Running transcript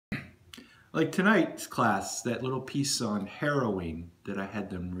Like tonight's class, that little piece on harrowing that I had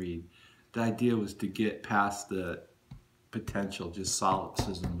them read, the idea was to get past the potential just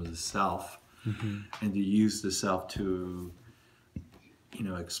solipsism with the self, and to use the self to, you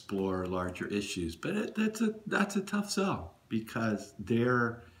know, explore larger issues. But that's a tough sell because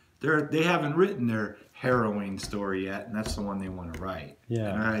they haven't written their harrowing story yet, and that's the one they want to write.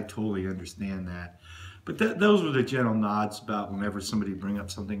 Yeah. And I totally understand that. But those were the gentle nods about whenever somebody bring up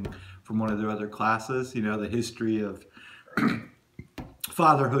something from one of their other classes, you know, the history of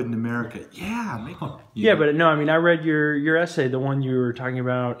fatherhood in America. Yeah, yeah, but no, I mean, I read your essay, the one you were talking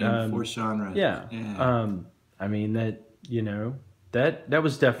about. in fourth genre. Yeah. I mean, that, you know, that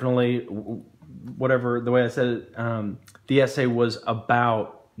was definitely, whatever, the way I said it, the essay was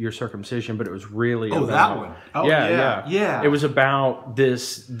about your circumcision, but it was really about that one. Oh, yeah. It was about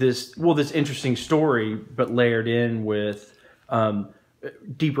this interesting story, but layered in with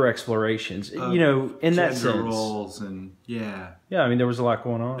deeper explorations. You know, in that sense, roles and yeah. I mean, there was a lot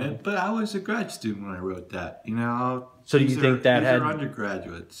going on. But I was a grad student when I wrote that. You know. So do you think that these are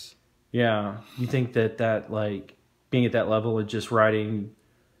undergraduates? Yeah, you think that like being at that level and just writing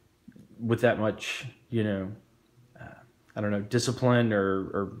with that much, you know, I don't know, discipline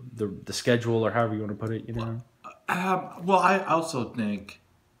or the schedule or however you want to put it, you know? Well, I also think,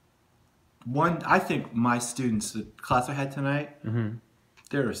 I think my students, the class I had tonight,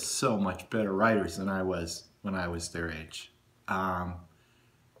 they're so much better writers than I was when I was their age. And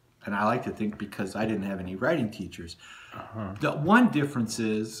I like to think because I didn't have any writing teachers. The one difference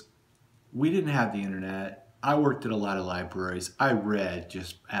is we didn't have the internet. I worked at a lot of libraries. I read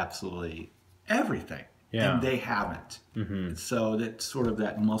just absolutely everything. Yeah. And they haven't. So that's sort of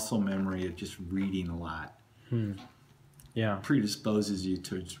that muscle memory of just reading a lot. Yeah. Predisposes you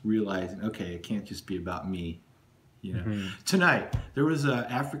to realizing, okay, it can't just be about me. You know. Tonight, there was an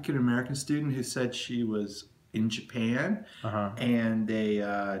African-American student who said she was in Japan, and they,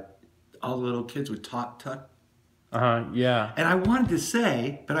 all the little kids would talk. Yeah. And I wanted to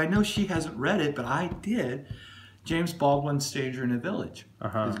say, but I know she hasn't read it, but I did, James Baldwin's Stranger in a Village.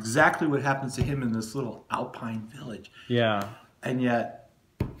 It's exactly what happens to him in this little alpine village. Yeah. And yet,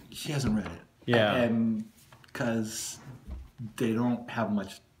 she hasn't read it. Yeah. And because they don't have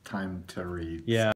much time to read. Yeah.